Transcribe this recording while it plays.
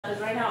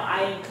because right now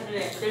I am cutting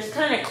it. There's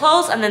cutting it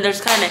close, and then there's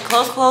cutting it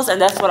close,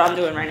 and that's what I'm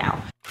doing right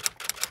now.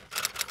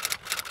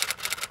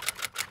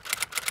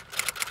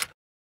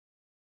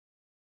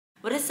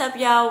 What is up,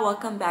 y'all?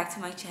 Welcome back to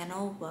my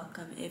channel.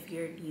 Welcome if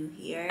you're new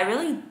here. I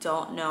really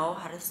don't know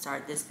how to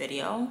start this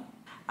video.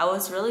 I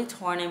was really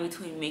torn in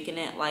between making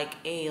it like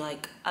a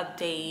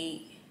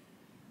update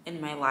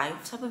in my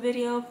life type of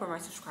video for my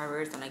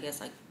subscribers, and I guess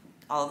like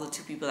all of the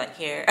 2 people that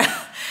care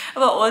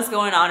about what's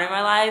going on in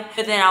my life.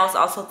 But then I was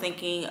also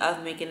thinking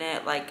of making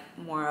it like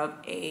more of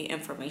a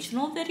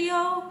informational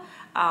video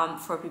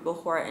for people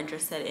who are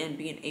interested in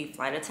being a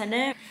flight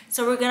attendant.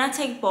 So we're gonna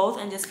take both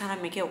and just kind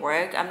of make it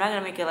work. I'm not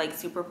gonna make it like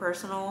super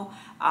personal,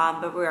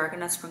 but we are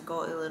gonna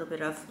sprinkle a little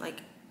bit of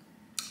like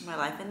my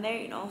life in there,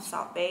 you know,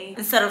 Salt Bay.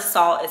 Instead of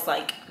salt, it's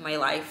like my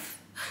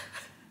life.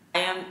 I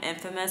am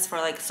infamous for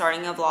like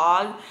starting a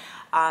vlog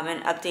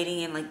and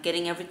updating and like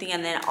getting everything,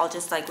 and then I'll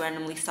just like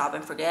randomly stop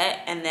and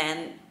forget, and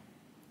then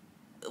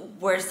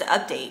where's the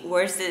update?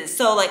 Where's this?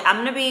 So like I'm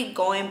gonna be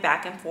going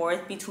back and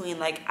forth between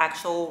like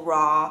actual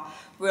raw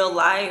real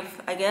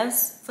life, I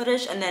guess,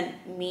 footage, and then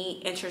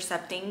me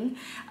intercepting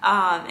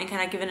and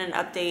kind of giving an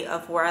update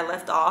of where I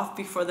left off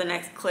before the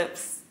next clip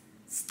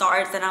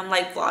starts, and I'm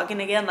like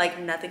vlogging again like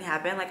nothing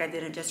happened, like I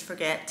didn't just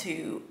forget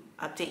to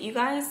update you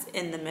guys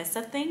in the midst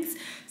of things.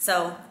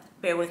 So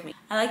bear with me.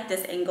 I like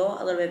this angle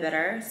a little bit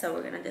better, so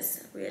we're gonna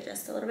just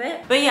readjust a little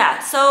bit. But yeah,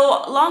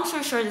 so long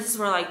story short, this is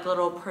where like the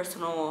little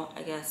personal,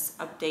 I guess,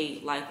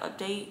 update, life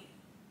update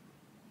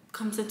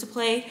comes into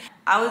play.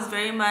 I was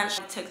very much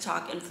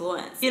TikTok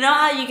influenced. You know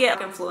how you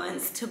get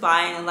influenced to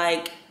buying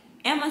like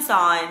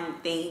Amazon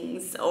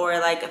things or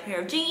like a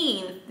pair of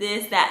jeans,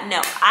 this, that.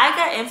 No, I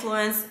got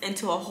influenced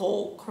into a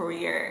whole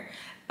career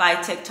by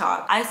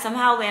TikTok. I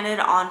somehow landed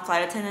on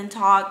flight attendant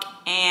talk,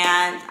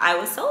 and I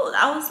was sold.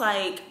 I was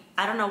like,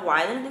 I don't know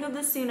why I didn't think of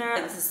this sooner.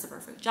 This is the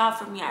perfect job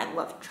for me. I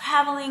love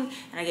traveling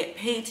and I get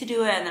paid to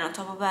do it. And then on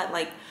top of that,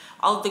 like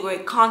all of the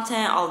great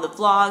content, all of the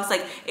vlogs,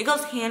 like it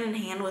goes hand in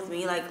hand with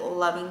me like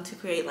loving to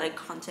create like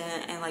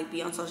content and like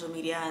be on social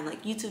media and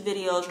like YouTube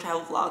videos,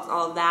 travel vlogs,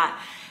 all of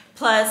that.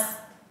 Plus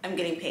I'm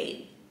getting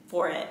paid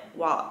for it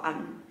while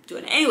I'm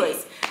doing it.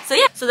 Anyways, so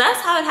yeah, so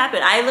that's how it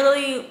happened. I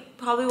literally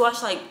probably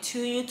watched like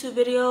 2 YouTube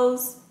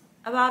videos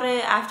about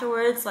it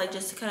afterwards, like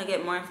just to kind of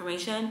get more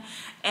information.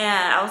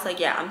 And I was like,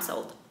 yeah, I'm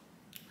sold.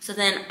 So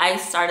then I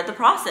started the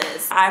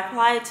process. I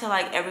applied to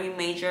like every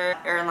major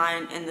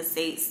airline in the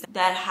States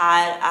that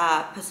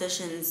had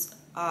positions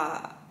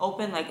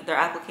open, like their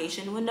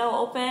application window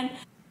open.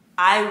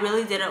 I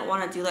really didn't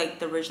want to do like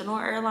the original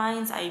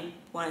airlines. I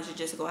wanted to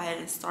just go ahead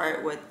and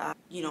start with,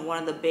 you know, one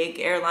of the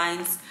big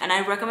airlines. And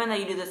I recommend that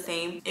you do the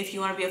same if you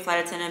want to be a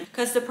flight attendant,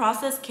 because the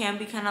process can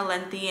be kind of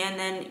lengthy, and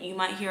then you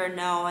might hear a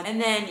no, and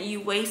then you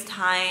waste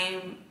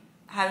time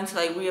having to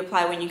like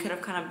reapply when you could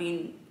have kind of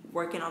been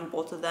working on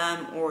both of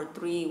them, or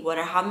 3,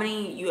 whatever, how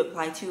many you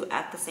apply to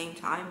at the same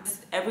time.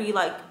 Every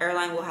like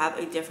airline will have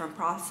a different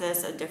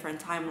process, a different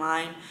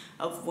timeline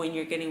of when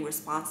you're getting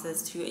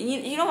responses to, and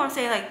you know what I'm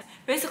saying, like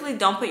basically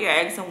don't put your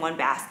eggs in one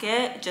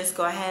basket, just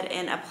go ahead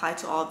and apply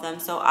to all of them.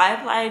 So I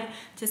applied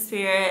to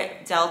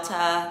Spirit,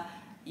 Delta,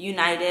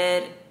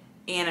 United,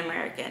 and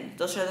American.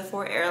 Those are the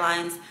 4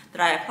 airlines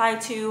that I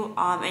applied to,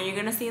 and you're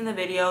gonna see in the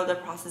video the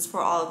process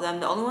for all of them.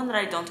 The only one that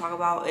I don't talk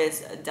about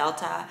is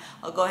Delta.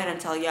 I'll go ahead and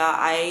tell ya.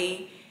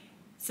 I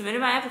submitted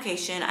my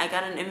application. I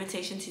got an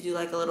invitation to do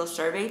like a little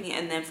survey,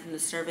 and then from the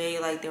survey,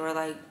 like they were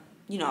like,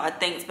 you know, a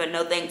thanks but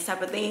no thanks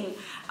type of thing,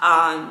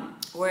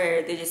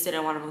 where they just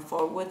didn't want to move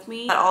forward with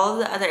me. But all of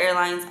the other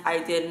airlines I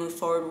did move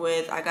forward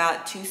with. I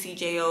got 2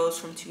 CJOs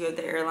from 2 of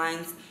the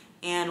airlines,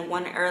 and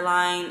 1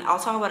 airline, I'll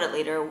talk about it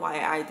later why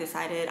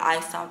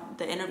I stopped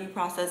the interview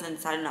process and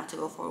decided not to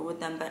go forward with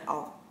them, but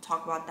I'll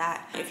talk about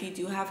that. If you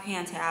do have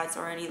hand tats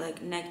or any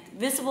like neck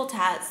visible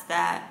tats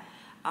that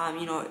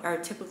you know, are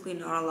typically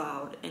not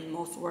allowed in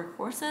most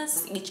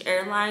workforces, each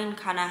airline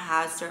kind of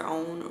has their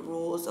own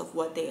rules of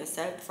what they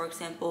accept. For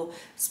example,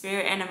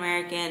 Spirit and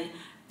American,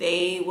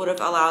 they would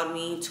have allowed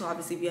me to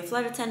obviously be a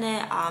flight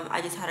attendant. I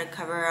just had to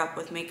cover up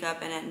with makeup,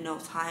 and at no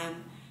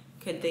time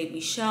could they be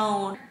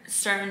shown.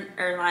 Certain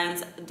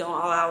airlines don't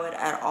allow it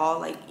at all,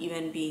 like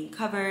even being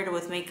covered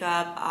with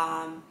makeup.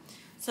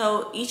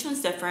 So each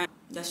one's different.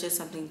 That's just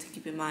something to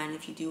keep in mind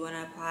if you do want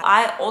to apply.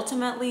 I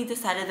ultimately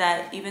decided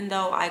that even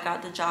though I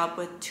got the job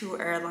with 2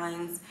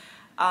 airlines,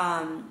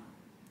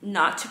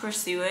 not to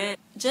pursue it.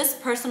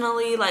 Just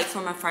personally, like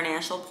from a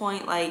financial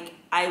point, like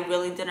I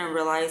really didn't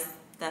realize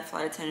that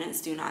flight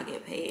attendants do not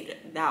get paid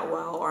that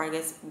well, or I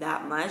guess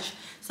that much,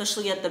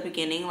 especially at the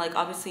beginning. Like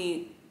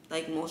obviously,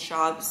 like most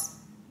jobs,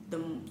 the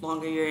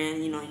longer you're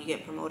in, you know, you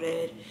get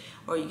promoted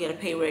or you get a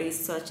pay raise,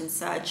 such and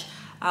such.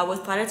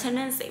 With flight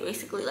attendants, they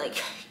basically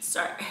like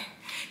start,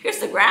 here's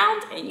the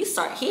ground and you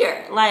start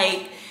here.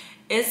 Like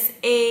it's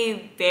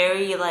a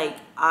very like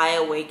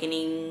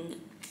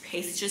eye-awakening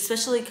pace,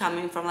 especially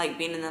coming from like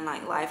being in the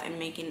nightlife and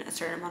making a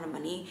certain amount of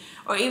money,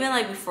 or even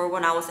like before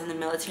when I was in the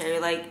military,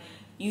 like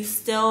you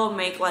still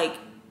make like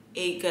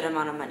a good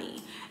amount of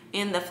money,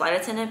 and the flight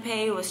attendant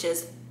pay was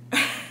just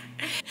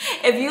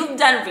it if you've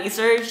done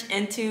research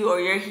into, or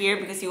you're here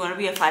because you want to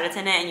be a flight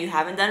attendant and you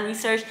haven't done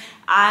research,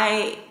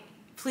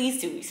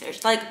 please do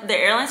research. Like, the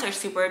airlines are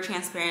super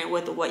transparent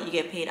with what you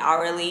get paid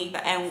hourly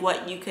and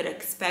what you could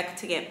expect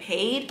to get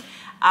paid.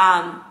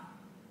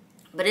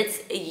 But it's,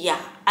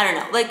 yeah, I don't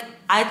know. Like,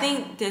 I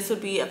think this would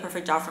be a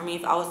perfect job for me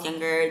if I was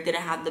younger,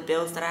 didn't have the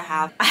bills that I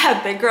have. I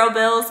have big girl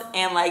bills,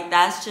 and like,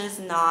 that's just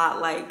not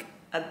like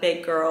a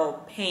big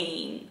girl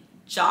paying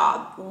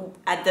job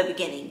at the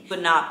beginning.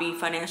 Would not be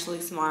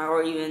financially smart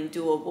or even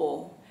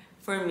doable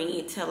for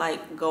me to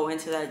like go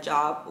into that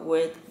job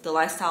with the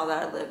lifestyle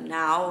that I live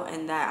now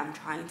and that I'm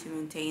trying to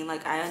maintain.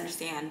 Like, I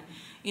understand,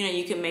 you know,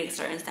 you can make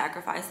certain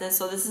sacrifices,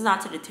 so this is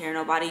not to deter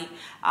nobody,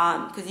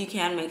 because you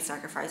can make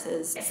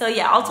sacrifices. So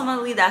yeah,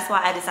 ultimately that's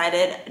why I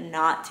decided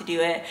not to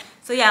do it.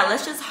 So yeah,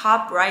 let's just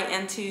hop right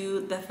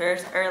into the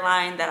first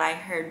airline that I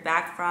heard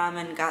back from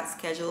and got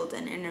scheduled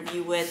an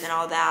interview with and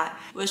all that,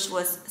 which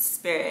was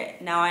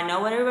Spirit. Now, I know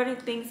what everybody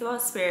thinks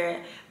about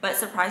Spirit, but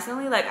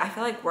surprisingly, like, I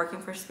feel like working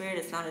for Spirit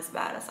is not as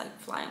bad as like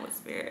flying with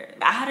Spirit.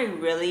 I had a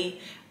really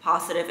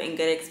positive and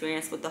good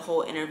experience with the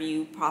whole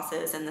interview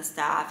process and the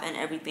staff and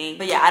everything.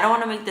 But yeah, I don't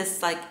want to make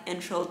this like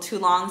intro too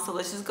long, so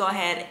let's just go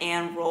ahead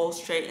and roll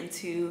straight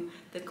into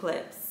the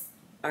clips.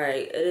 All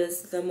right, it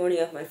is the morning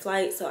of my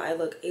flight, so I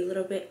look a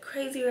little bit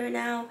crazy right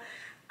now.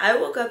 I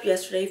woke up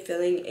yesterday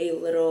feeling a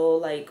little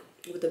like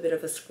with a bit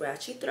of a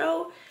scratchy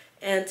throat,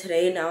 and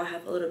today now I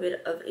have a little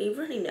bit of a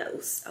runny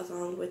nose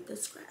along with the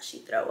scratchy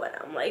throat, and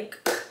I'm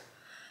like,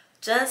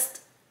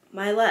 just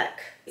my luck.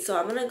 So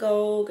I'm gonna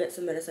go get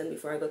some medicine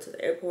before I go to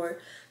the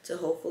airport to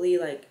hopefully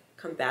like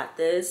combat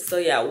this. So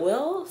yeah,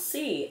 we'll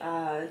see.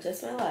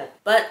 Just my luck.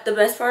 But the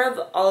best part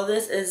of all of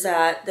this is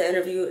that the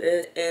interview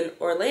is in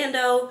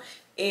Orlando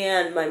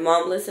and my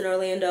mom lives in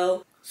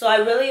Orlando, so I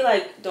really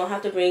like don't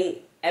have to bring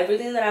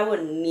everything that I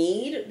would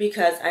need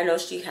because I know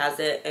she has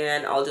it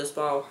and I'll just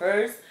borrow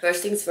hers.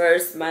 First things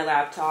first, my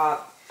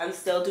laptop. I'm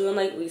still doing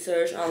like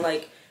research on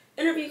like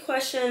interview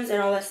questions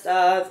and all that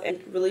stuff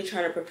and really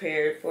trying to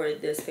prepare for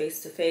this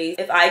face-to-face.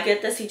 If I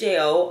get the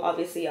CJO,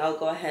 obviously I'll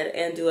go ahead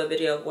and do a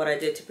video of what I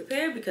did to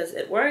prepare because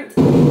it worked.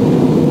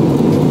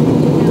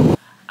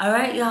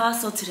 Alright y'all,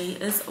 so today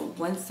is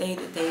Wednesday,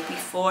 the day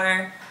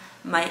before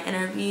my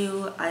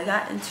interview. I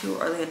got into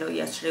Orlando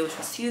yesterday, which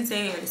was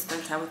Tuesday. I just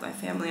spent time with my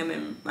family. I'm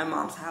in my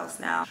mom's house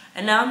now.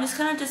 And now I'm just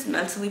kind of just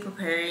mentally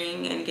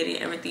preparing and getting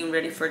everything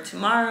ready for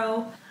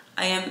tomorrow.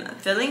 I am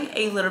feeling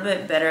a little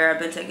bit better. I've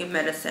been taking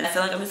medicine. I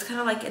feel like I'm just kind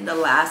of like in the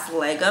last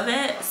leg of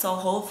it. So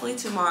hopefully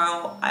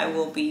tomorrow I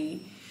will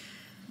be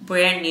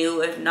brand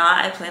new. If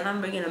not, I plan on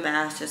bringing a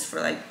mask just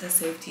for like the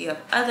safety of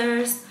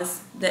others.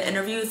 The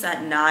interview is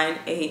at 9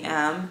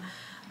 a.m.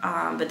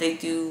 But they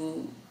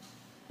do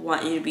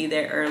want you to be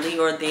there early,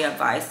 or they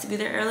advise to be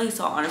there early.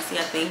 So honestly,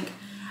 I think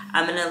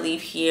I'm gonna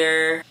leave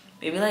here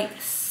maybe like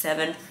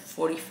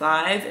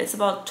 7:45. It's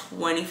about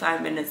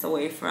 25 minutes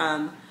away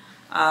from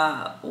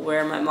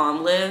where my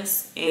mom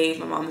lives, and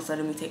my mom is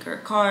letting me take her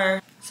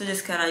car. So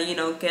just kind of, you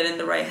know, get in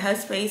the right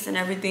headspace and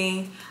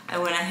everything. I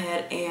went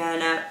ahead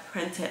and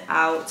printed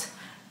out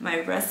my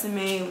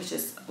resume, which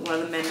is one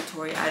of the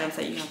mandatory items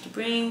that you have to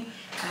bring.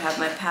 I have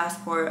my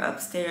passport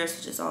upstairs,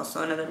 which is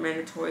also another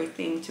mandatory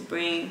thing to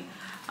bring.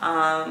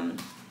 And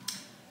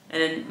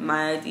then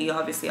my ID,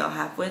 obviously, I'll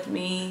have with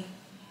me.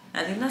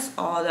 I think that's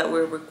all that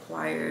we're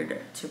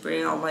required to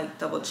bring. I'll like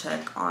double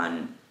check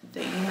on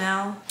the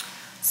email.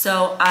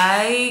 So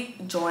I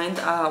joined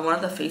one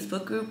of the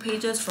Facebook group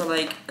pages for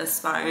like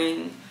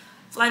aspiring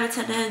flight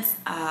attendants.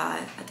 I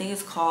think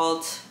it's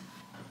called,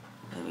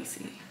 let me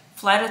see,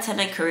 Flight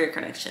Attendant Career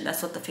Connection.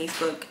 That's what the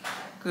Facebook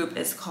group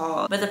is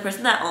called. But the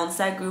person that owns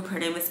that group, her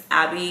name is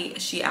Abby.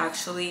 She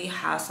actually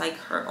has like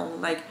her own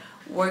like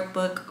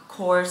workbook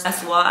course,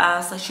 as well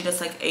as like she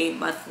does like a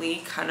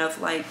monthly kind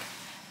of like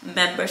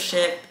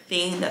membership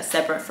thing that's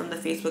separate from the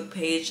Facebook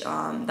page.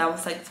 That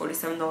was like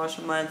 $47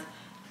 a month.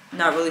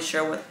 Not really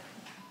sure what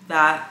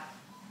that,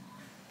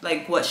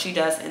 like what she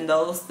does in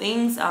those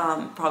things.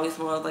 Probably it's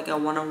more like a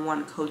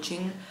one-on-one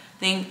coaching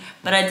thing.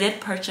 But I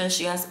did purchase,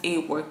 she has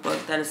a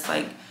workbook that is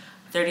like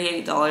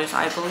 $38,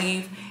 I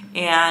believe,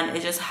 and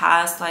it just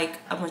has like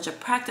a bunch of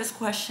practice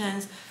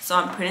questions. So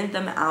I'm printing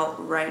them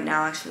out right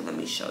now. Actually, let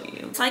me show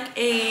you. It's like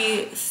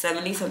a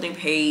 70-something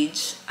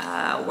page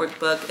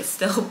workbook. It's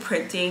still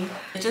printing.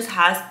 It just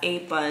has a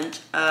bunch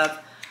of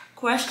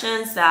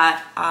questions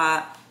that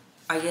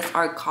I guess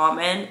are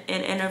common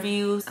in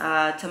interviews.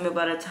 Tell me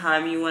about a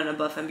time you went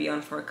above and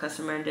beyond for a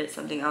customer and did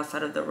something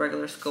outside of the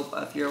regular scope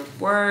of your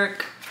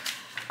work.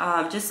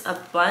 Just a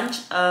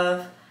bunch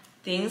of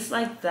things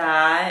like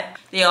that.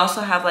 They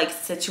also have like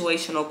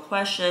situational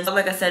questions.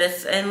 Like I said,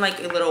 it's in like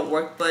a little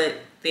workbook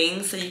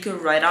thing, so you can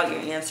write out your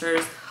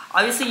answers.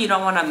 Obviously, you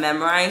don't want to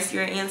memorize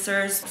your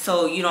answers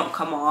so you don't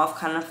come off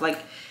kind of like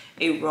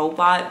a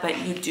robot, but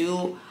you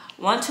do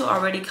want to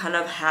already kind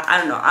of have, I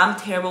don't know, I'm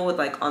terrible with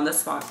like on the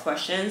spot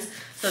questions,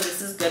 so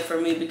this is good for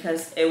me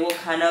because it will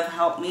kind of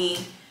help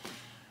me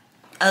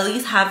at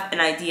least have an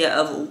idea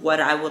of what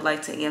I would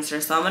like to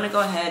answer. So I'm gonna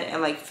go ahead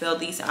and like fill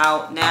these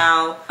out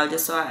now,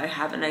 just so I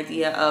have an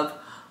idea of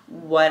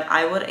what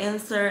I would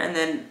answer, and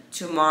then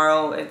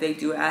tomorrow if they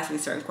do ask me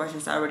certain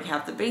questions, I already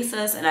have the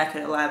basis and I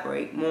can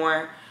elaborate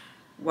more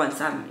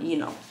once I'm, you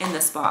know, in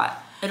the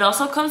spot. It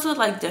also comes with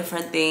like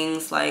different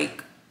things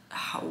like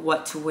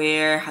what to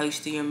wear, how you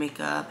should do your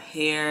makeup,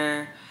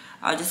 hair,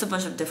 just a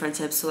bunch of different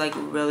tips to like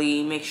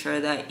really make sure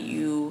that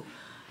you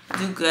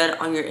do good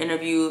on your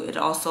interview. It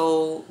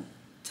also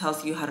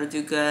tells you how to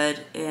do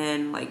good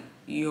in like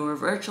your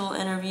virtual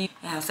interview.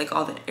 It has like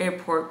all the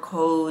airport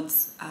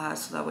codes,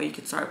 so that way you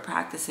can start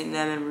practicing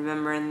them and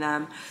remembering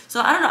them.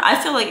 So I don't know,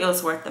 I feel like it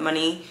was worth the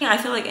money. I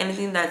feel like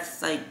anything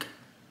that's like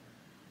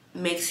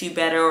makes you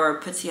better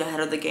or puts you ahead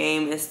of the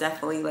game is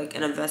definitely like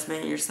an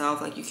investment in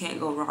yourself. Like you can't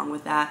go wrong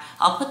with that.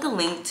 I'll put the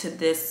link to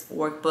this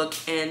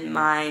workbook in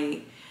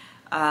my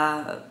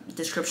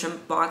description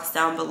box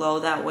down below.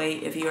 That way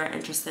if you are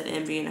interested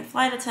in being a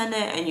flight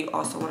attendant and you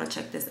also want to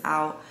check this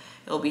out,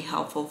 it'll be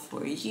helpful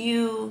for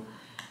you.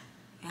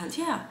 And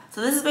yeah,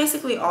 so this is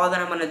basically all that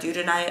I'm gonna do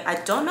tonight. I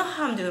don't know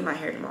how I'm doing my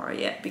hair tomorrow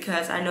yet,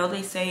 because I know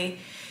they say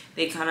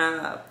they kind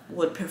of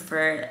would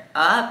prefer it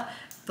up,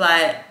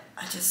 but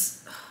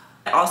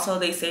also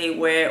they say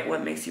wear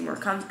what makes you more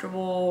comfortable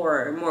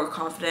or more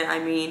confident, I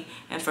mean,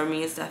 and for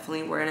me it's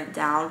definitely wearing it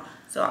down.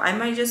 So I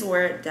might just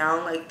wear it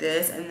down like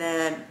this, and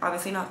then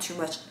obviously not too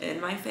much in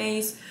my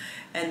face,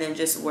 and then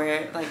just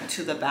wear it like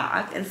to the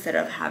back instead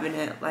of having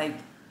it like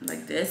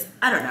this.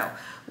 I don't know,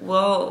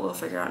 we'll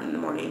figure it out in the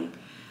morning.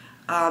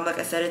 Like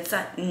I said, it's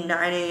at 9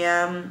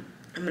 a.m.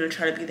 I'm gonna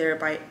try to be there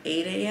by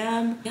 8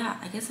 a.m. Yeah,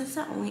 I guess that's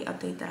the only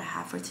update that I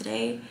have for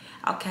today.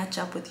 I'll catch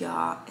up with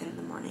y'all in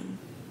the morning.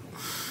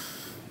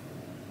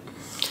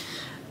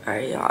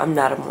 Alright, y'all, I'm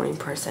not a morning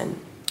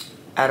person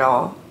at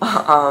all.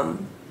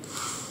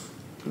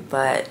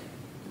 But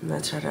I'm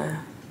gonna try to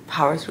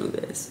power through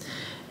this.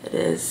 It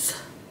is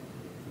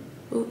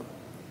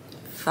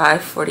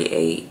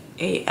 5:48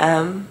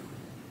 a.m.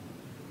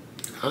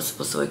 I was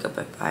supposed to wake up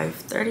at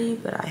 5:30,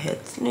 but I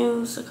hit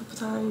snooze a couple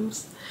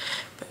times.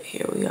 But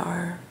here we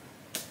are.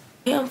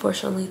 I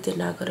unfortunately did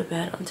not go to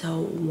bed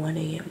until 1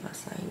 a.m.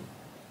 last night.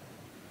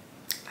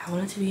 I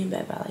wanted to be in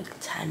bed by like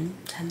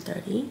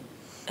 10:30.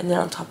 And then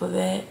on top of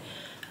it,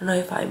 I don't know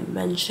if I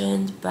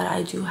mentioned, but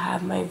I do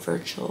have my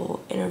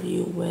virtual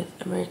interview with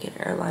American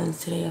Airlines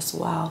today as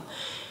well.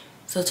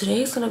 So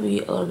today is gonna be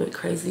a little bit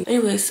crazy.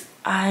 Anyways,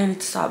 I need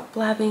to stop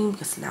blabbing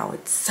because now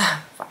it's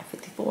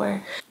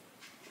 5:54.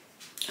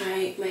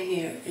 Alright, my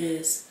hair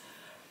is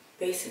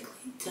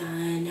basically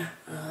done.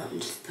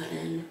 Just put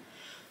in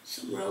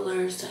some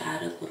rollers to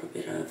add a little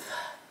bit of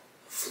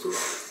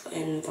floof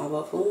and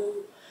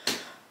va-va-voom.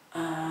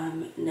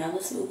 Now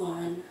let's move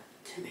on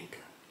to makeup.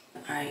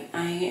 Alright,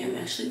 I am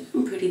actually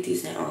pretty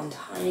decent on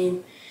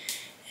time.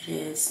 It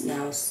is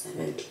now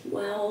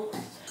 7:12.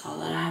 All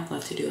that I have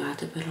left to do, I have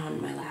to put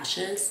on my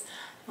lashes,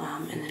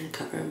 and then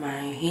cover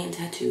my hand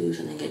tattoos,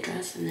 and then get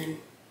dressed, and then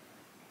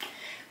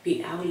be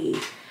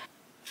outie.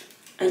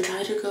 I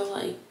try to go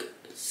like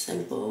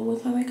simple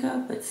with my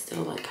makeup, but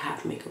still like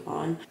have makeup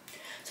on.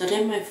 So I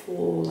did my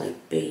full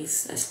like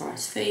base as far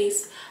as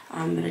face,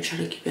 but I try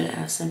to keep it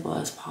as simple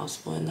as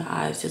possible in the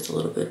eyes, just a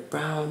little bit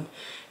brown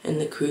in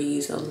the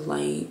crease, a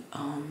light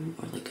or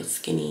like a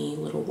skinny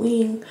little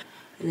wing.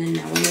 And then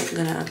now I'm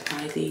gonna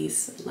apply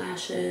these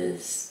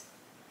lashes.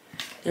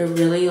 They're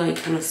really like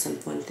kind of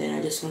simple and thin.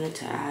 I just wanted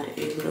to add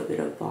a little bit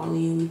of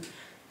volume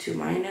to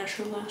my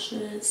natural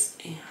lashes,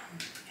 and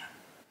yeah,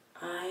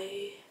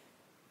 I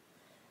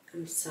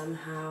am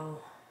somehow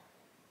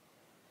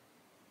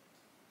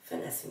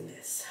finessing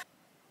this.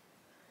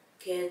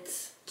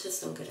 Kids,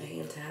 just don't get a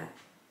hand tap.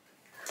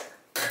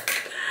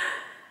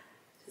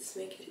 Just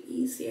make it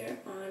easier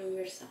on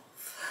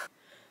yourself.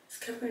 It's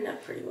covering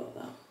up pretty well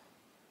though.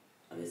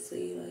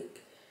 Obviously,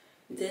 like,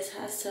 this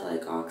has to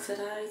like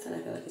oxidize, and I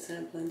feel like it's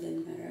gonna blend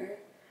in better.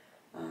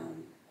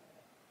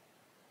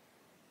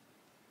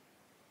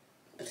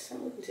 But it's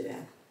not looking too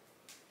bad.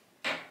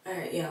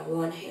 Alright, yeah,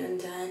 one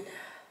hand done.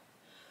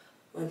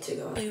 One to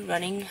go.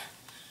 Running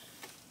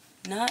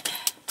not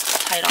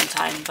tight on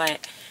time,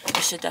 but I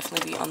should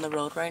definitely be on the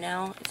road right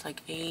now. It's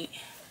like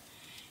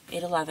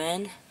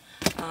 8:11.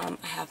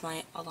 I have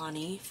my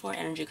Alani for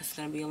energy because it's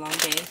gonna be a long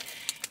day,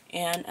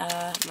 and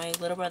my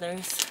little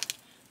brother's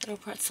little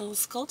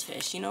pretzels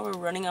goldfish. You know, we're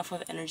running off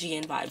of energy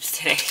and vibes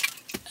today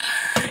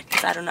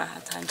because I do not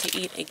have time to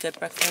eat a good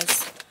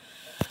breakfast.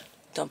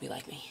 Don't be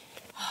like me.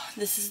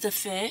 This is the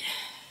fit.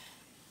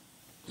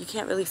 You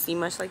can't really see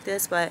much like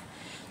this, but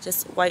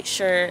just white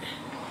shirt,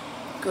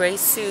 gray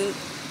suit,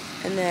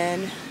 and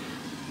then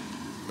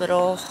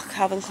little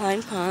Calvin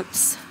Klein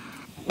pumps.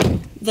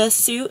 The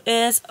suit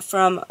is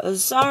from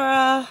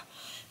Zara.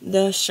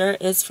 The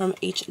shirt is from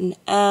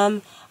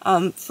H&M.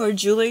 For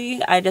jewelry,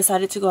 I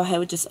decided to go ahead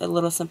with just a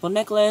little simple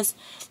necklace,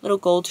 little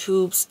gold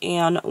hoops,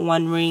 and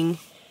one ring,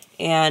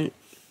 and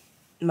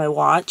my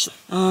watch.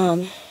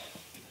 I'm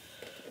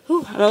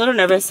a little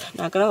nervous,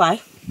 not gonna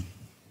lie.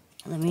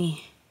 Let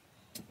me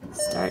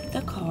start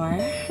the car.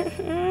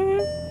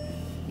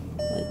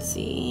 Let's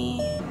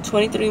see,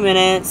 23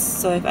 minutes.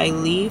 So if I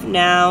leave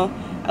now,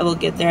 I will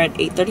get there at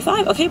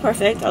 8:35. Okay,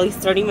 perfect. At least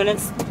 30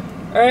 minutes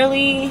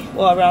early,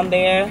 well, around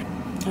there.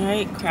 All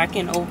right,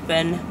 cracking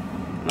open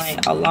my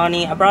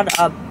Alani. I brought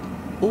a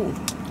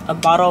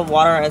bottle of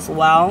water as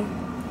well.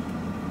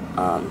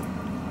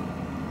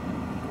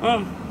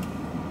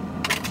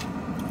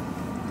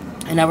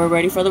 And now we're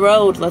ready for the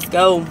road. Let's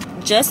go.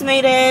 Just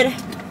made it.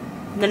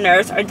 The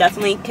nerves are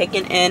definitely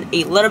kicking in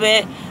a little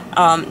bit.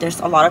 There's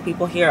a lot of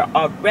people here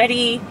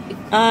already.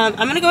 I'm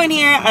gonna go in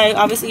here. I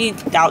obviously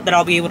doubt that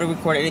I'll be able to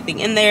record anything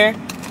in there,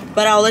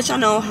 but I'll let y'all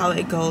know how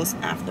it goes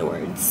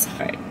afterwards.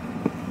 All right,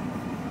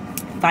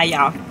 bye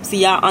y'all.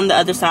 See y'all on the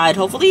other side,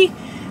 hopefully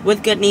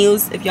with good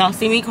news. If y'all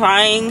see me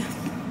crying,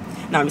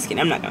 no, I'm just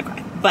kidding, I'm not gonna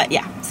cry, but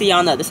yeah, see y'all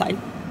on the other side.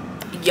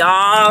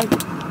 Y'all,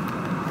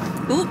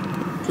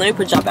 oop, let me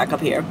put y'all back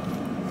up here.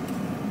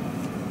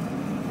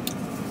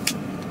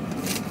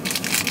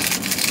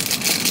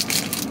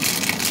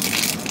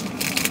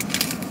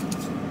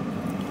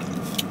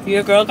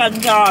 Your girl got the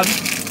job.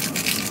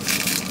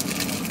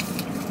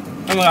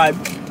 Oh my god.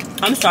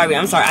 I'm sorry.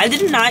 I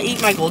did not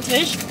eat my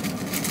goldfish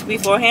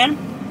beforehand.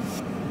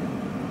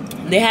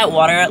 They had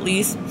water at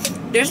least.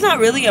 There's not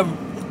really a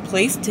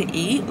place to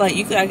eat. Like,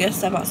 you could, I guess,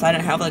 step outside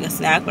and have like a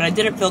snack, but I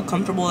didn't feel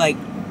comfortable like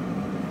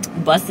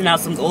busting out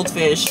some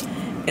goldfish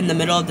in the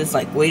middle of this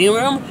like waiting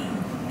room.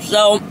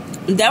 So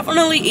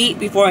definitely eat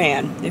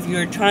beforehand if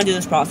you're trying to do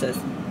this process.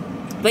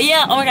 But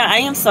yeah, oh my god, I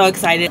am so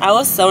excited. I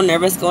was so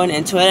nervous going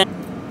into it.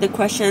 The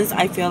questions,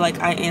 I feel like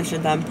I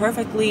answered them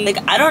perfectly. Like,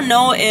 I don't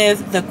know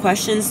if the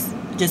questions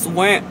just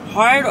weren't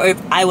hard or if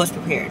I was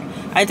prepared.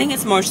 I think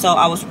it's more so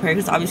I was prepared,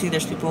 because obviously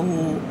there's people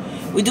who,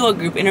 we do a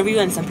group interview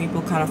and some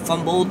people kind of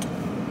fumbled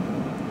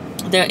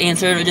their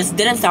answer or just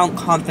didn't sound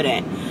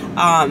confident.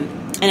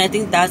 And I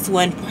think that's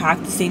when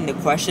practicing the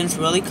questions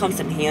really comes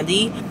in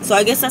handy. So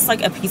I guess that's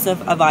like a piece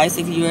of advice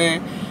if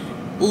you're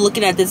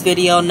looking at this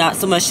video, not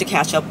so much to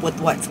catch up with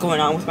what's going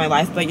on with my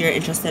life, but you're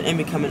interested in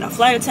becoming a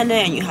flight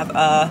attendant and you have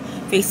a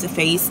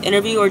face-to-face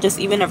interview or just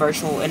even a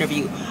virtual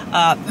interview.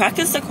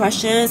 Practice the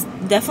questions.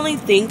 Definitely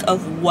think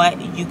of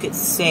what you could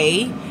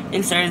say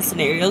in certain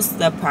scenarios,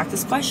 the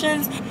practice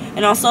questions,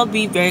 and also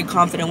be very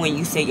confident when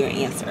you say your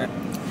answer.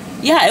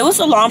 Yeah, it was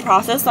a long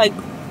process. Like,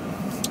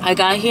 I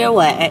got here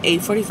at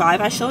 8:45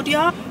 I showed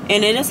y'all,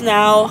 and it is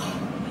now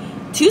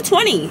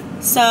 2:20.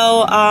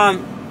 So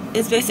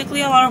it's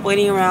basically a lot of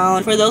waiting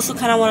around. For those who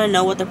kind of want to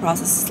know what the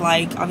process is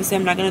like, obviously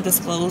I'm not going to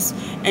disclose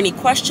any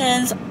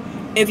questions.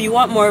 If you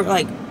want more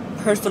like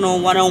personal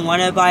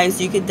one-on-one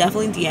advice, you could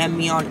definitely DM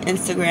me on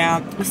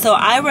Instagram. So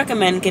I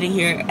recommend getting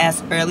here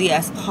as early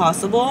as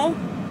possible,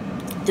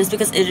 just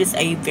because it is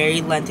a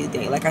very lengthy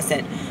day. Like I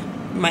said,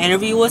 my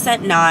interview was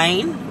at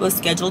 9, was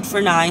scheduled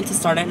for 9 to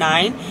start at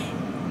 9,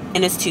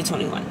 and it's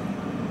 2:21.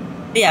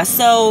 Yeah,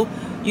 so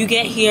you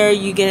get here,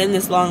 you get in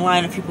this long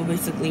line of people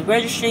basically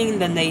registering,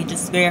 then they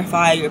just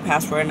verify your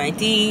passport and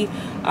ID,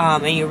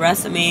 and your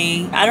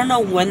resume. I don't know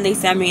when they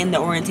sent me in the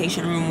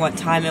orientation room, what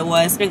time it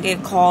was. I didn't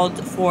get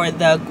called for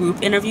the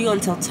group interview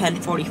until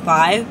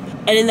 10:45.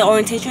 And in the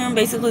orientation room,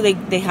 basically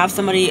they have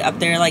somebody up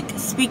there like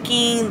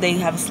speaking. They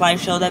have a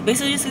slideshow that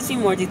basically just gives you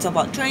more detail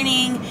about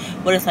training,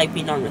 what it's like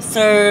being on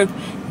reserve,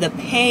 the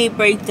pay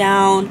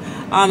breakdown,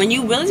 and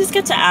you really just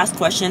get to ask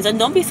questions. And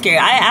don't be scared.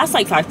 I asked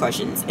like 5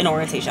 questions in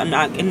orientation. I'm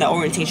not in the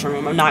orientation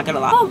room, I'm not gonna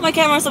lie. Oh, my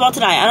camera's about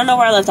to die. I don't know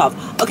where I left off.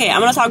 Okay,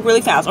 I'm gonna talk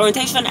really fast.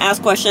 Orientation,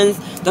 ask questions,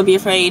 don't be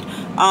afraid.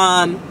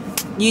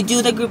 You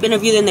do the group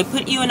interview, then they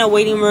put you in a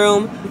waiting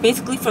room.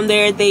 Basically from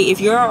there, if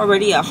you're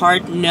already a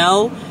hard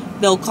no,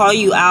 they'll call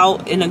you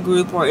out in a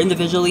group or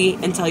individually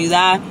and tell you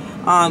that.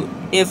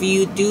 If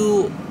you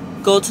do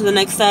go to the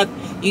next step,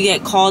 you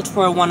get called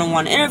for a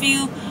one-on-one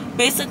interview.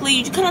 Basically,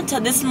 you kind of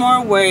tell, this is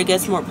more where it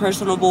gets more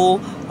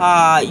personable.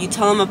 You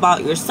tell them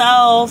about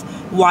yourself,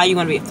 why you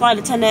want to be a flight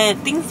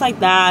attendant, things like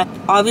that.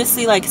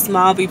 Obviously, like,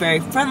 smile, be very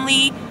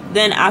friendly.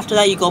 Then after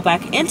that, you go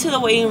back into the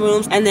waiting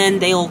rooms, and then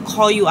they'll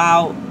call you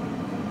out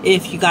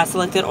if you got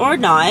selected or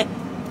not,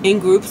 in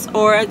groups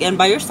or again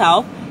by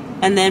yourself.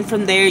 And then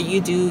from there, you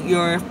do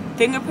your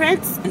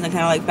fingerprints and then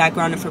kind of like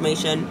background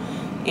information,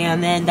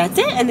 and then that's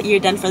it, and you're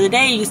done for the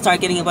day. You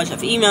start getting a bunch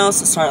of emails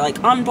to start like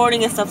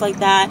onboarding and stuff like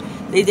that.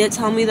 They did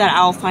tell me that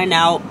I'll find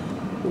out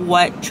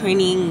what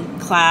training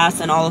class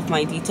and all of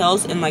my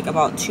details in like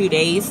about 2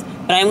 days,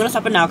 but I'm gonna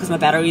stop it now because my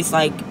battery's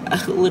like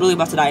literally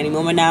about to die any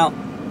moment now.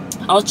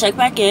 I'll check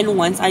back in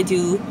once I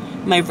do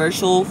my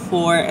virtual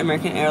for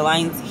American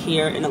Airlines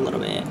here in a little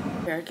bit.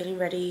 We're getting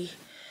ready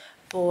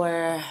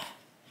for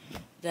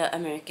the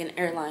American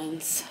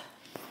Airlines.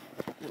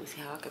 Let me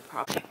see how I could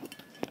prop it.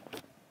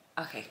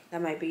 Okay,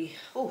 that might be,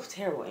 oh,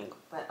 terrible angle,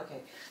 but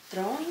okay.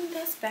 Throwing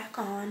this back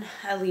on,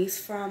 at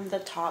least from the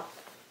top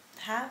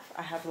half.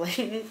 I have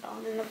leggings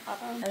on in the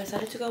bottom. I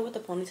decided to go with the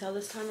ponytail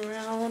this time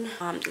around.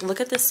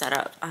 Look at this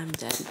setup. I'm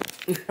dead.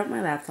 I put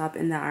my laptop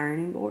in the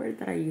ironing board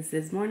that I used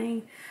this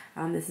morning.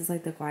 This is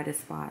like the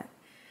quietest spot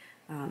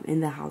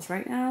in the house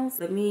right now.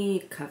 So let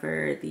me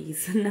cover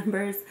these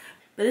numbers.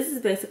 But this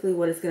is basically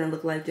what it's gonna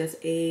look like. Just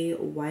a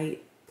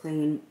white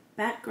plain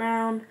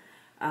background.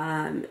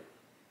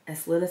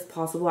 As lit as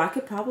possible. I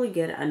could probably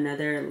get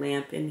another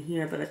lamp in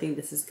here, but I think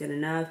this is good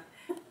enough.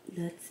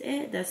 that's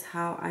it. That's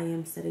how I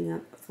am setting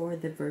up for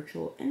the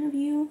virtual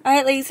interview.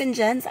 Alright, ladies and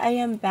gents, I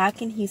am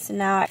back in Houston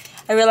now.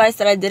 I realized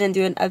that I didn't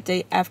do an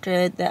update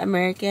after the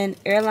American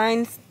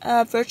Airlines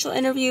virtual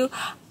interview.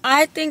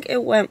 I think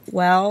it went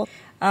well,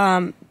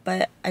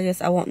 but I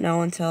guess I won't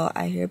know until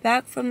I hear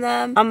back from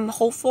them. I'm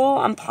hopeful,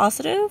 I'm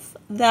positive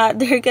that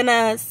they're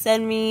gonna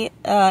send me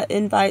an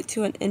invite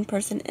to an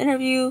in-person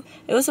interview.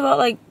 It was about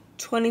like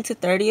 20 to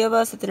 30 of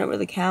us. It didn't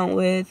really count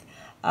with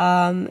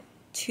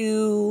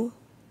 2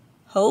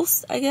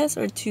 hosts, I guess,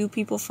 or 2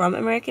 people from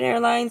American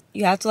Airlines.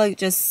 You have to like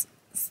just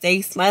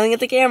stay smiling at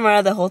the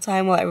camera the whole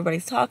time while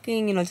everybody's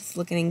talking, you know, just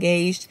looking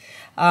engaged.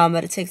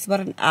 But it takes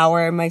about an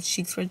hour. My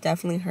cheeks were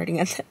definitely hurting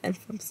at the end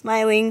from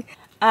smiling.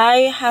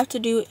 I have to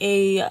do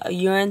a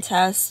urine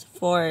test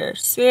for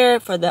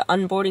Spirit for the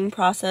onboarding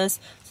process.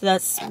 So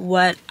that's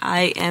what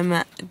I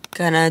am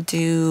gonna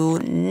do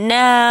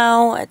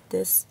now at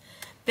this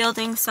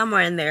building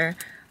somewhere in there.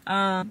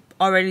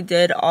 Already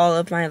did all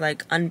of my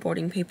like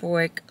onboarding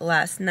paperwork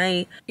last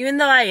night. Even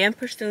though I am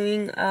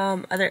pursuing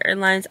other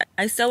airlines,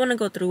 I still want to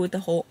go through with the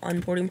whole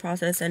onboarding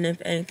process, and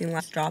if anything,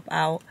 let's drop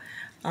out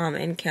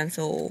and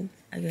cancel,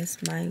 I guess,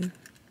 my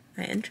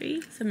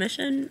entry,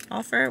 submission,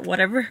 offer,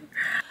 whatever.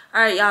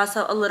 Alright, y'all,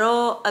 so a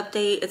little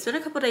update. It's been a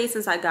couple days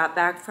since I got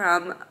back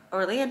from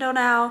Orlando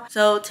now.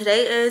 So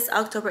today is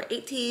October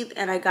 18th,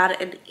 and I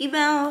got an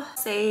email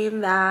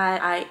saying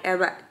that I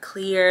am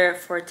clear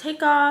for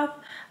takeoff,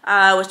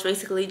 which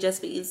basically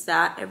just means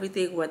that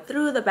everything went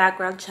through, the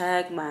background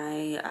check,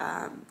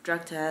 my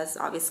drug test,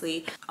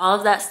 obviously. All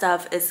of that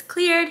stuff is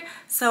cleared,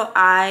 so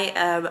I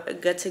am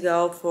good to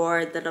go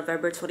for the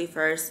November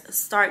 21st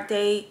start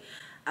date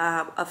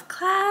of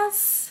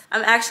class.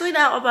 I'm actually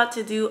now about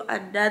to do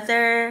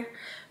another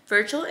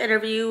virtual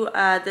interview.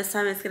 This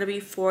time it's gonna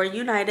be for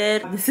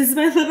United. This is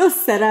my little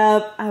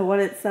setup. I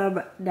wanted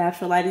some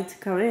natural lighting to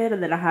come in,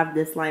 and then I have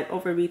this light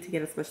over me to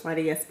get as much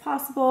lighting as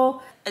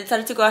possible. I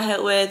decided to go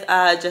ahead with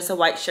just a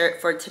white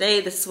shirt for today.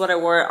 This is what I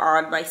wore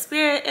on my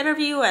Spirit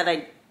interview, and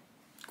I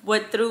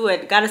went through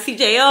and got a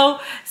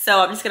CJO, so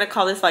I'm just gonna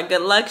call this my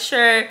good luck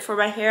shirt. For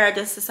my hair, I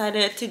just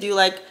decided to do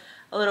like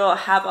a little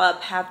half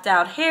up, half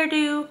down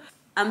hairdo.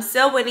 I'm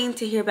still waiting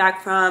to hear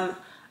back from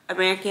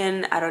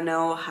American. I don't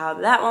know how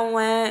that one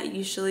went.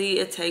 Usually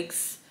it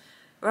takes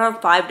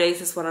around 5 days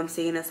is what I'm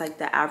seeing as like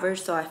the average.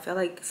 So I feel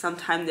like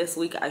sometime this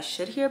week I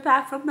should hear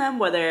back from them,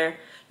 whether,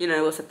 you know,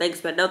 it was a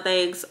thanks but no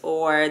thanks,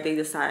 or they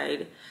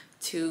decide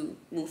to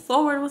move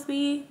forward with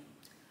me.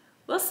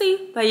 We'll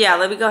see. But yeah,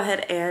 let me go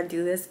ahead and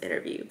do this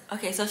interview.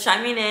 Okay, so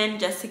chiming in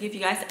just to give you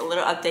guys a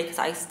little update because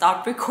I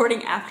stopped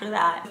recording after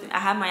that. I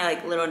have my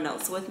like little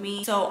notes with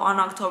me. So on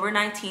October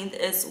 19th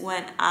is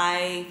when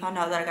I found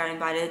out that I got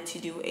invited to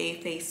do a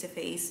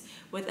face-to-face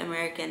with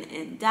American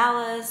in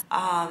Dallas.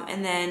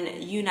 And then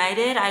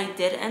United, I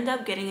did end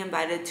up getting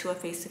invited to a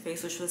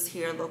face-to-face, which was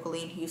here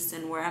locally in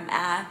Houston where I'm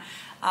at.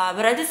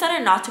 But I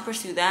decided not to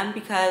pursue them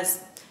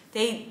because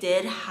they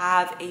did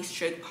have a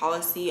strict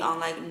policy on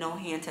like no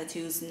hand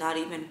tattoos, not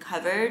even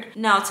covered.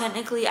 Now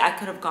technically I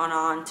could have gone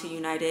on to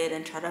United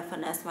and tried to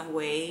finesse my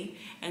way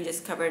and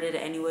just covered it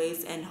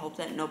anyways and hope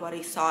that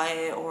nobody saw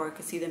it or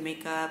could see the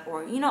makeup,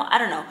 or, you know, I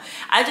don't know.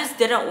 I just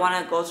didn't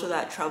want to go through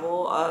that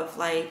trouble of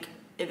like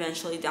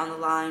eventually down the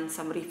line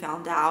somebody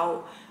found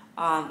out,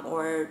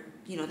 or,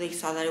 you know, they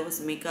saw that it was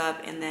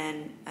makeup and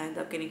then I ended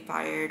up getting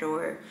fired,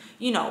 or,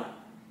 you know,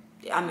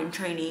 I'm in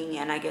training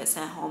and I get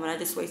sent home and I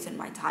just wasted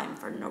my time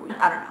for no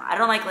reason. I don't know. I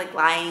don't like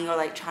lying or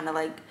like trying to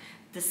like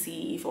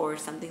deceive or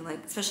something,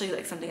 like especially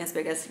like something as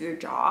big as your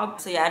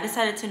job. So yeah, I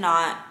decided to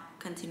not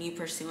continue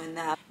pursuing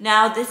that.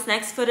 Now this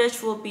next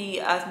footage will be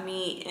of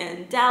me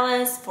in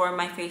Dallas for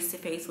my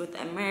face-to-face with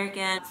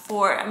American.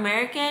 For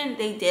American,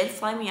 they did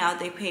fly me out.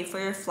 They pay for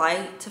your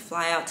flight to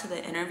fly out to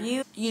the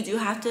interview. You do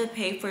have to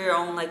pay for your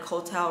own like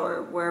hotel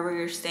or wherever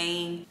you're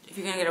staying. If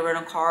you're gonna get a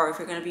rental car or if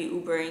you're gonna be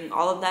Ubering,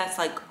 all of that's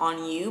like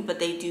on you, but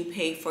they do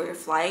pay for your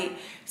flight.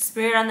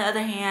 Spirit, on the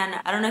other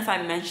hand, I don't know if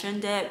I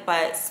mentioned it,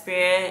 but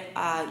Spirit,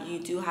 you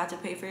do have to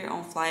pay for your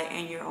own flight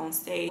and your own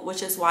stay,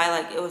 which is why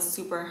like it was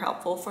super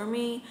helpful for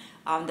me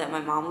that my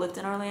mom lived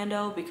in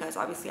Orlando, because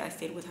obviously I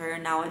stayed with her.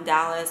 Now in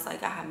Dallas,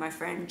 like I have my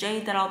friend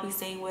Jade that I'll be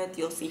staying with.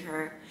 You'll see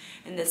her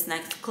in this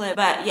next clip.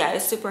 But yeah,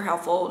 it's super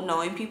helpful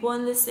knowing people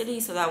in this city,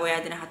 so that way I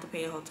didn't have to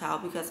pay a hotel,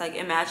 because like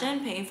imagine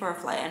paying for a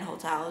flight and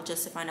hotel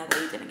just to find out that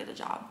you didn't get a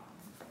job.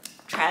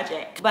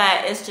 Tragic.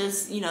 But it's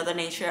just, you know, the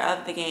nature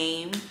of the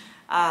game,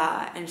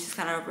 and it's just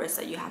kind of a risk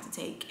that you have to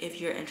take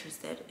if you're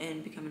interested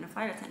in becoming a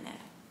flight attendant.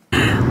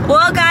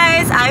 Well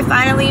guys, I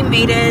finally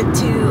made it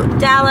to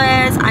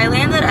Dallas. I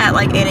landed at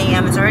like 8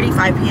 a.m. It's already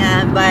 5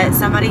 p.m. but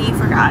somebody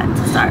forgot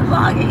to start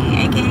vlogging,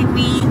 aka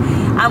me.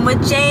 I'm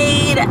with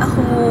Jade,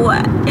 who,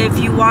 if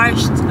you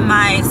watched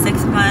my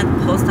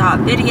 6-month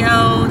post-op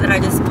video that I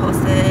just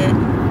posted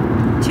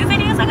 2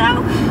 videos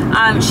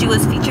ago, she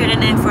was featured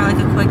in it for like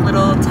a quick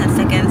little 10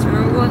 seconds. We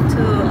were going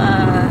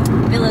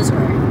to Villas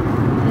Road.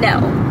 No.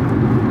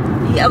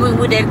 Yeah, I mean,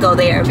 we did go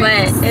there,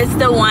 but it's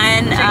the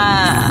one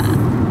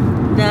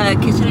the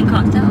kitchen and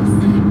cocktails?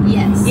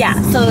 Yes.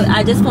 Yeah, so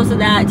I just posted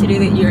that today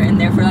that you're in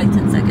there for like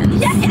 10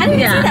 seconds. Yeah, I didn't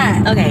see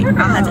that. Okay,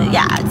 I'll have to,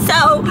 yeah.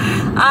 So,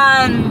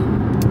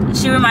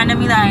 she reminded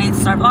me that I need to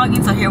start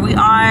vlogging, so here we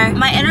are.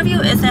 My interview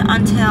isn't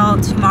until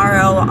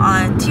tomorrow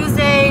on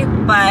Tuesday,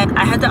 but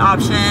I had the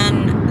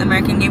option, the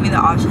American gave me the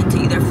option to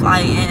either fly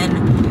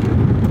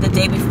in the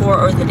day before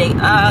or the day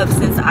of.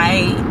 Since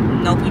I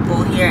know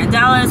people here in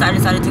Dallas, I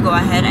decided to go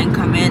ahead and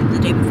come in the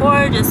day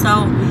before just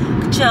so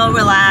chill,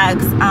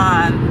 relax.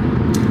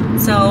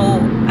 So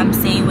I'm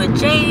staying with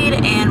Jade,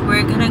 and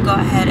we're gonna go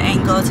ahead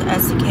and go to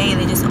SDK.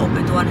 They just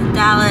opened one in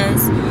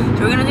Dallas, so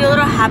we're gonna do a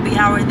little happy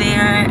hour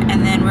there,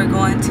 and then we're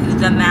going to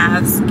the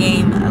Mavs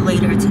game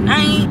later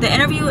tonight. The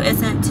interview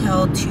isn't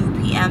till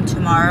 2 p.m.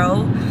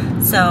 tomorrow,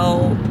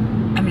 so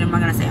I mean, I'm not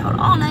gonna stay out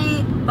all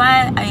night,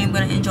 but I am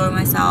gonna enjoy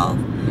myself.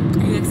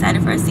 Are you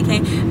excited for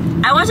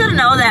SDK? I want you to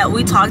know that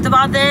we talked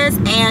about this,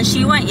 and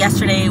she went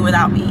yesterday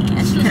without me,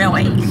 and she couldn't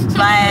wait.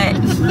 But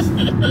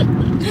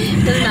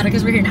doesn't matter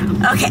because we're here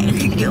now. Okay,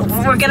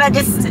 we're gonna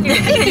just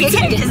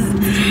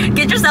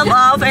get yourself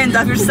off and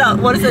dust yourself.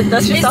 What is it?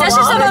 Dust yourself off. Dust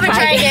yourself off and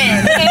try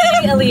again.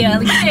 Hey,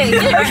 Aaliyah.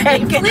 Hey,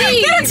 get it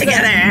please. Get it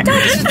together.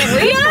 Don't disrespect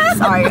Aaliyah.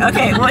 Sorry.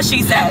 Okay, what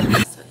she said.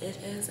 So it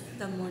is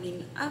the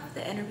morning of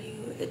the interview.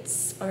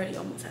 It's already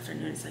almost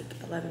afternoon. It's like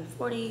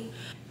 11:40.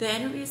 The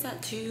interview's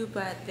at 2,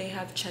 but they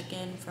have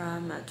check-in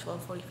from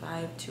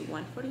 12:45 to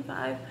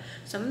 1:45.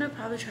 So I'm gonna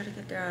probably try to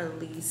get there at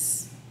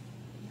least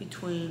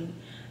between,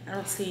 I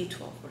don't see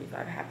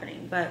 12:45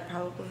 happening, but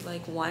probably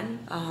like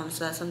 1.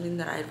 So that's something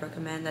that I'd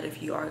recommend, that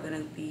if you are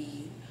gonna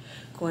be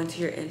going to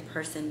your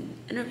in-person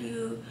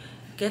interview,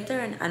 get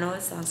there. And I know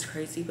it sounds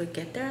crazy, but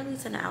get there at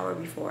least an hour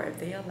before. If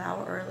they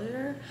allow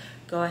earlier,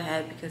 go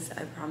ahead, because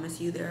I promise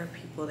you there are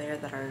people there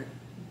that are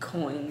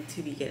going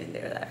to be getting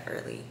there that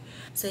early.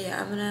 So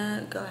yeah, I'm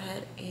gonna go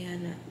ahead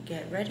and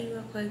get ready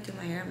real quick, do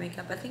my hair and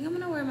makeup. I think I'm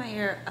gonna wear my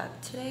hair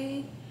up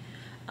today,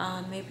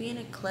 maybe in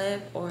a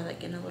clip or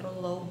like in a little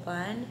low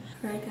bun.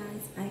 All right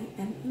guys, I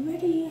am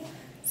ready.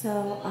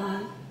 So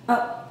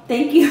oh,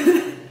 thank you.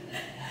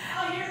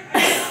 Oh,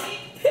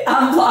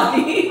 I'm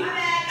vlogging.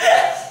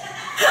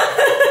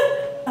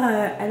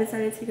 I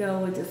decided to go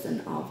with just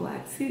an all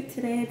black suit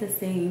today, the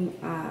same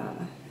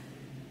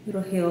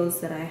little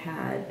heels that I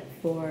had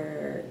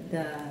for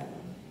the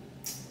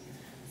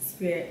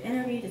Spirit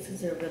interview, just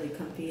because they're really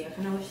comfy. I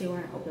kind of wish they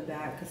weren't open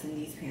back, because in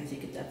these pants you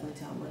could definitely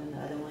tell more than the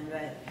other one,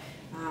 but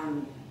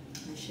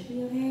it should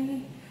be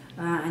okay.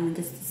 And then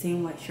just the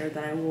same white shirt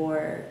that I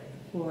wore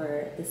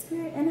for the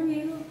Spirit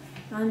interview.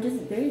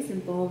 Just very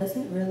simple,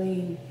 doesn't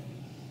really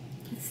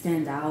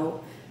stand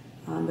out,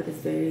 but it's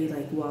very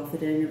like well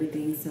fitted and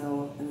everything.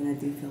 So I mean, I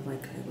do feel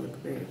like I look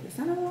very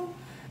presentable.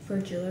 For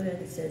jewelry, I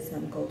just did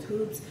some gold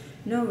hoops.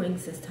 No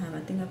rings this time. I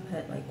think I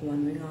put like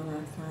 1 ring on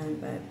last time,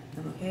 but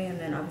I'm okay. And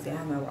then obviously I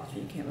have my watch,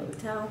 but you can't really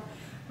tell.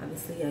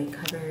 Obviously I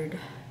covered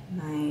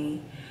my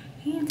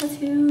hand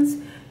tattoos.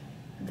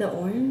 The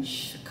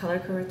orange color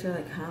corrector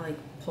like kind of like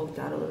poked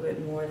out a little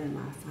bit more than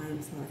last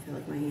time, so I feel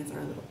like my hands are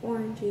a little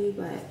orangey,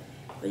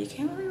 but you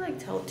can't really like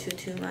tell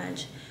too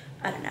much.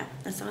 I don't know,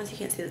 as long as you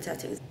can't see the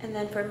tattoos. And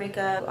then for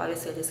makeup,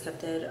 obviously I just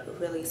kept it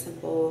really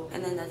simple.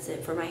 And then that's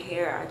it. For my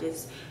hair, I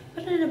just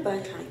put it in a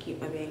bun, trying to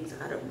keep my bangs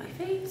out of my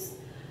face.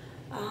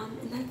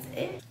 And that's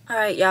it. All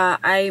right, y'all,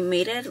 I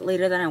made it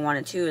later than I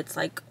wanted to. It's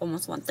like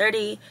almost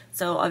 1:30,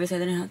 so obviously I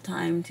didn't have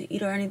time to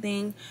eat or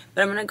anything.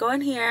 But I'm gonna go in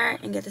here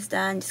and get this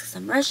done just because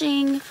I'm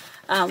rushing.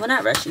 Well,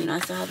 not rushing, you know, I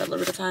still have a little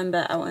bit of time,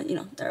 but I want, you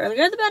know, the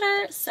earlier the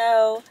better.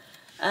 So,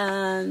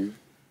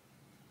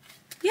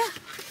 yeah,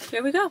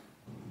 here we go.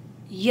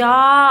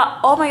 Yeah,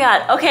 oh my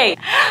god, okay,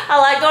 a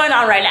lot going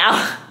on right now.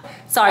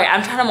 Sorry,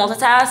 I'm trying to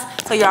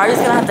multitask, so y'all are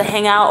just gonna have to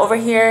hang out over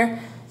here.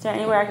 Is there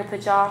anywhere I can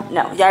put y'all?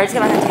 No, y'all are just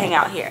gonna have to hang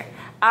out here.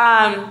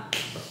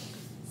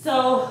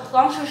 So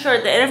long story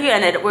short, the interview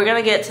ended. We're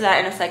gonna get to that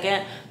in a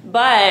second,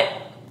 but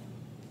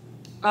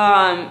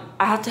I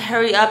have to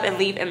hurry up and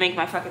leave and make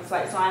my fucking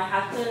flight. So I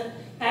have to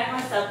pack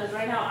my stuff, because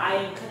right now I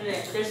am cutting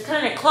it. There's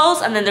cutting it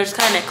close, and then there's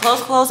cutting it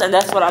close, and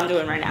that's what I'm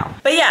doing right now.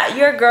 But yeah,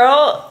 your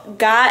girl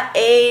got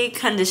a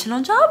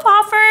conditional job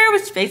offer,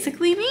 which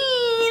basically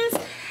means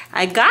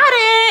I got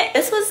it.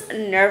 This was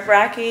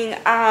nerve-wracking.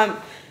 I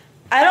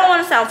don't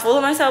want to sound full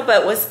of myself,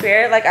 but with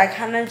Spirit, like I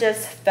kind of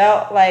just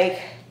felt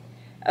like,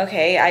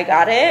 okay, I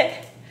got it.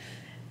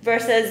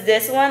 Versus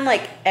this one,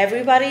 like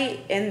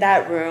everybody in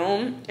that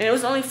room, and it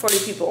was only 40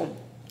 people.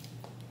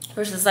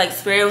 Versus like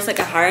Spirit was like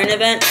a hiring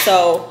event,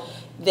 so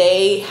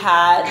they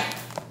had,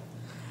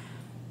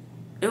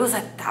 it was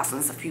like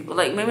thousands of people,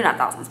 like maybe not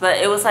thousands, but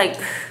it was like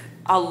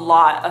a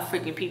lot of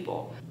freaking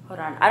people.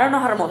 Hold on, I don't know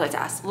how to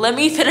multitask. Let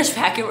me finish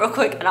packing real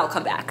quick and I'll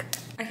come back.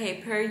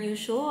 Okay, per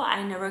usual,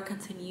 I never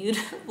continued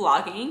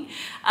vlogging,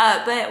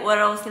 but what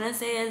I was gonna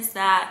say is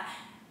that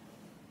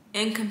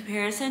in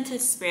comparison to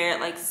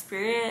Spirit, like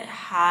Spirit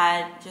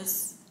had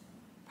just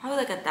probably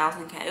like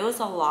 1,000K. It was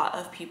a lot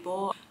of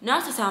people.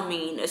 Not to sound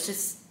mean, it's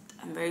just,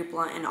 I'm very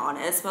blunt and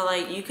honest, but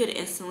like you could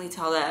instantly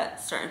tell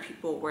that certain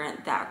people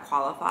weren't that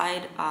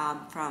qualified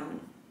from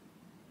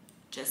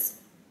just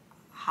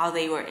how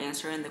they were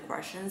answering the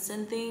questions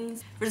and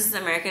things. Versus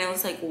American, it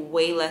was like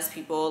way less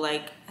people.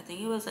 Like I think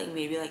it was like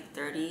maybe like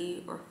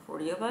 30 or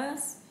 40 of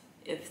us,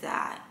 if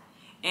that.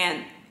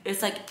 And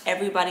it's like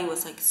everybody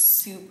was like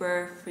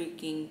super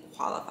freaking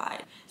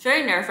qualified. It's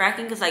very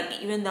nerve-wracking because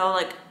like even though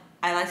like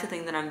I like to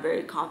think that I'm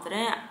very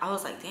confident, I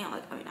was like, damn,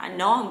 like I mean I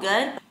know I'm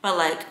good, but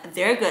like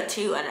they're good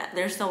too, and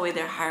there's no way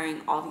they're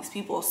hiring all these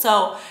people.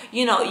 So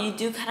you know, you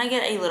do kind of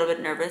get a little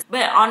bit nervous,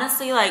 but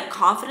honestly, like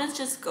confidence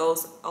just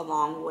goes a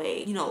long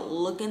way. You know,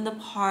 looking the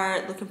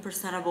part, looking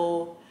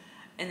presentable,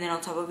 and then on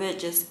top of it,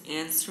 just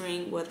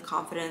answering with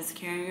confidence,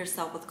 carrying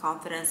yourself with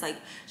confidence. Like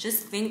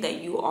just think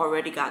that you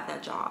already got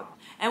that job.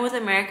 And with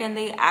American,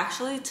 they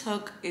actually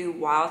took a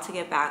while to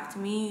get back to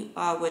me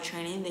with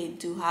training. They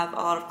do have a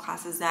lot of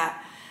classes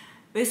that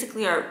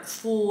basically are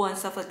full and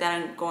stuff like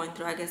that and going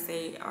through. I guess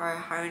they are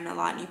hiring a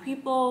lot of new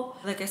people.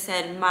 Like I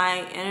said,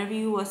 my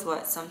interview was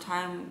what,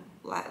 sometime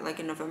like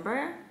in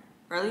November,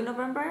 early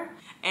November,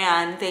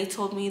 and they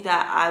told me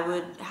that I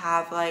would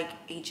have like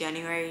a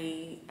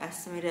January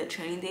estimated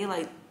training day,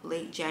 like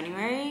late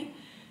January.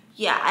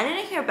 Yeah, I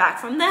didn't hear back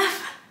from them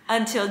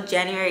until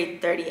January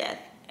 30th.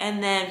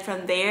 And then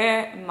from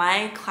there,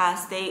 my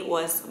class date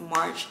was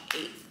March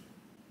 8th.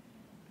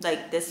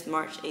 Like this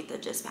March 8th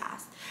that just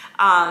passed.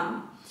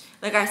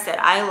 Like I said,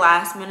 I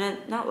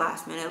not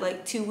last minute,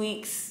 like 2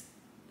 weeks,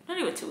 not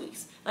even 2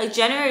 weeks. Like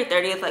January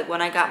 30th, like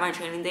when I got my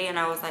training day and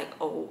I was like,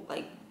 oh,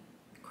 like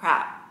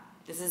crap,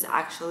 this is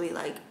actually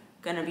like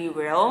gonna be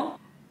real.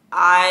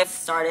 I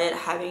started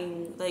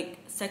having like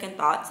second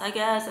thoughts, I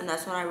guess. And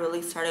that's when I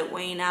really started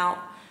weighing out,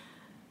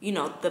 you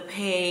know, the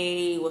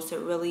pay. Was it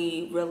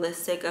really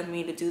realistic of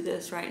me to do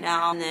this right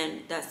now? And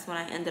then that's when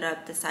I ended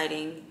up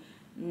deciding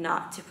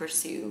not to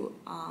pursue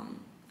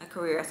a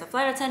career as a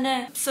flight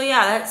attendant. So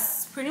yeah,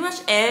 that's pretty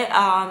much it.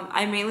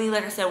 I mainly,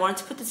 like I said, wanted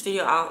to put this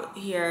video out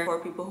here for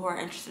people who are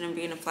interested in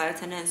being a flight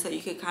attendant, so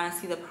you could kind of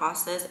see the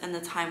process and the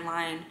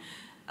timeline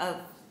of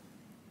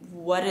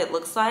what it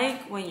looks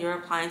like when you're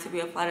applying to be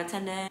a flight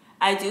attendant.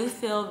 I do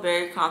feel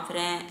very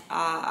confident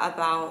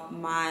about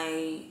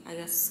my, I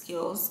guess,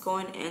 skills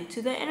going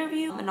into the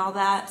interview and all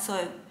that. So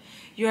if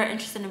you're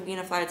interested in being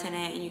a flight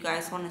attendant and you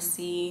guys want to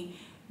see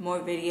more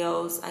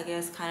videos, I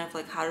guess, kind of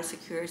like how to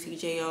secure a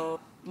CJO,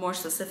 more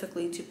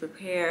specifically to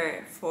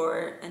prepare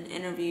for an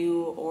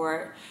interview,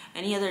 or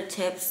any other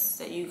tips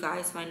that you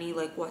guys might need,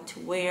 like what to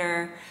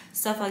wear,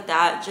 stuff like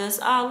that,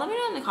 just let me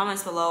know in the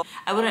comments below.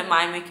 I wouldn't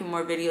mind making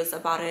more videos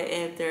about it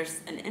if there's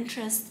an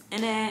interest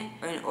in it,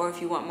 or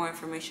if you want more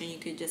information, you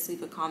could just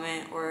leave a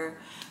comment or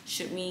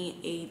shoot me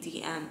a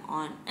DM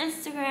on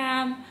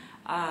Instagram.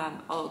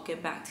 I'll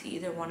get back to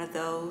either one of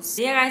those.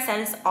 So yeah guys, that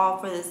is all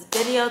for this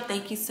video.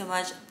 Thank you so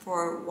much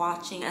for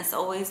watching. As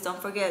always,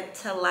 don't forget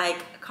to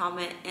like,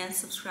 comment, and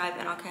subscribe,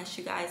 and I'll catch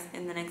you guys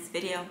in the next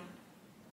video.